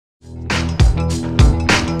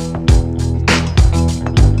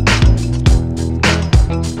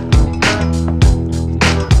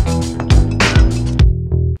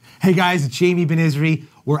Hey guys, it's Jamie Benizri.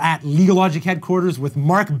 We're at Legal Logik headquarters with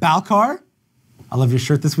Mark Balcar. I love your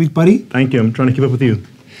shirt this week, buddy. Thank you. I'm trying to keep up with you.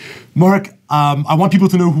 Mark, I want people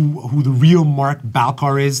to know who the real Mark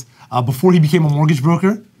Balcar is. Before he became a mortgage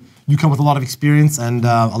broker, you come with a lot of experience and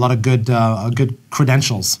a lot of good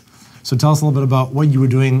credentials. So tell us a little bit about what you were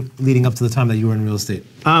doing leading up to the time that you were in real estate.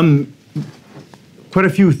 Quite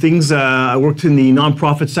a few things. I worked in the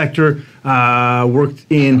nonprofit sector, worked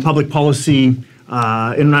in public policy,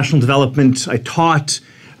 international development. I taught.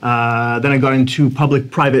 Then I got into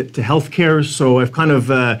public-private to healthcare. So I've kind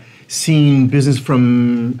of seen business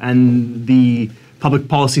from and the public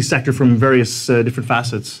policy sector from various different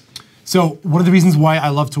facets. So one of the reasons why I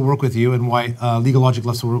love to work with you and why Legal Logik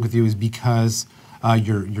loves to work with you is because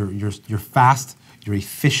you're fast, you're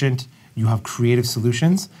efficient, you have creative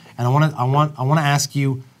solutions, and I want to ask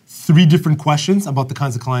you 3 different questions about the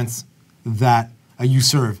kinds of clients that you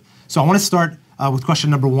serve. So I want to start with question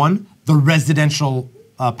number 1: the residential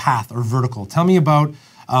path or vertical. Tell me about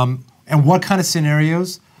and what kind of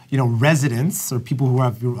scenarios residents or people who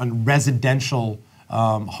have residential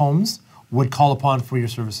homes would call upon for your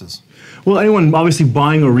services. Well, anyone obviously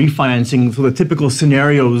buying or refinancing. So the typical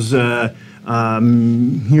scenarios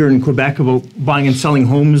here in Quebec about buying and selling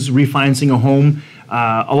homes, refinancing a home.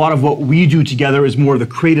 A lot of what we do together is more of the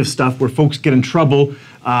creative stuff where folks get in trouble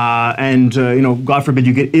and God forbid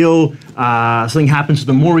you get ill, something happens to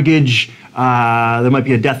the mortgage, there might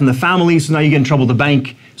be a death in the family, so now you get in trouble with the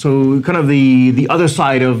bank. So kind of the other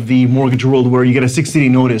side of the mortgage world where you get a 60-day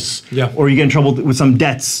notice, or you get in trouble with some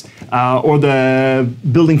debts, or the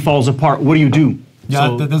building falls apart. What do you do?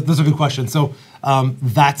 Yeah, so, that's a good question. So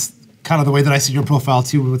that's kind of the way that I see your profile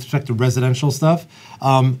too with respect to residential stuff.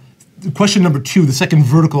 Question number 2, the second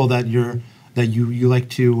vertical that you like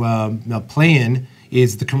to play in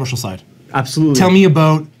is the commercial side. Absolutely. Tell me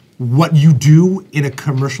about what you do in a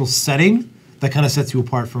commercial setting that kind of sets you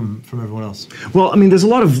apart from everyone else. Well, I mean, there's a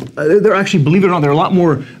lot of, there actually, believe it or not, there are a lot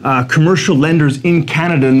more commercial lenders in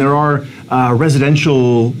Canada than there are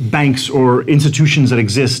residential banks or institutions that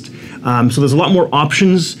exist. So there's a lot more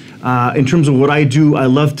options. In terms of what I do, I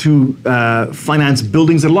love to finance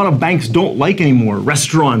buildings that a lot of banks don't like anymore.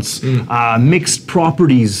 Restaurants, mixed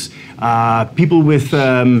properties, people with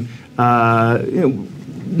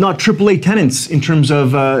not AAA tenants in terms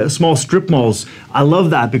of small strip malls. I love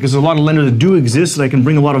that because there's a lot of lenders that do exist that I can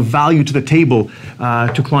bring a lot of value to the table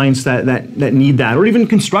to clients that need that. Or even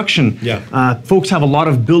construction. Yeah. Folks have a lot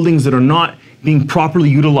of buildings that are not being properly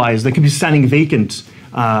utilized. They could be standing vacant.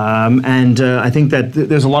 I think that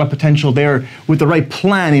there's a lot of potential there with the right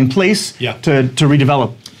plan in place to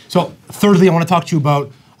redevelop. So thirdly, I want to talk to you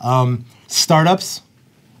about startups.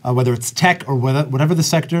 Whether it's tech or whatever the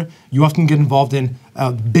sector, you often get involved in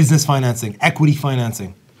business financing, equity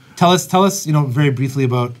financing. Tell us, very briefly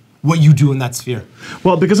about what you do in that sphere.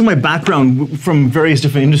 Well, because of my background from various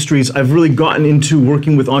different industries, I've really gotten into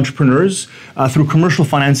working with entrepreneurs through commercial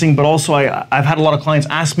financing, but also I've had a lot of clients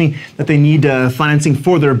ask me that they need financing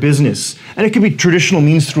for their business. And it could be traditional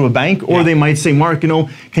means through a bank, or they might say, Mark, can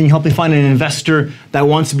you help me find an investor that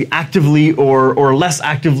wants to be actively or less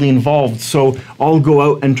actively involved? So I'll go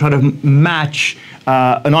out and try to match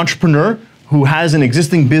an entrepreneur who has an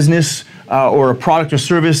existing business or a product or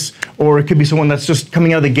service, or it could be someone that's just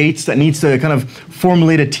coming out of the gates that needs to kind of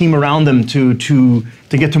formulate a team around them to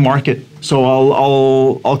get to market. So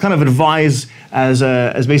I'll kind of advise as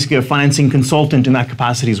basically a financing consultant in that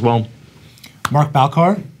capacity as well. Mark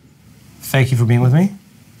Balcar, thank you for being with me.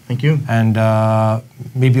 Thank you. And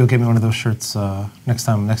maybe you'll get me one of those shirts next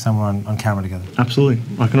time we're on camera together. Absolutely,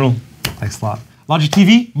 rock and roll. Thanks a lot. Logik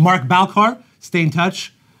TV, Mark Balcar, stay in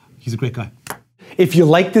touch. He's a great guy. If you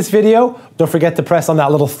like this video, don't forget to press on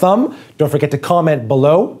that little thumb. Don't forget to comment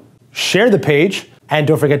below, share the page, and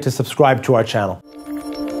don't forget to subscribe to our channel.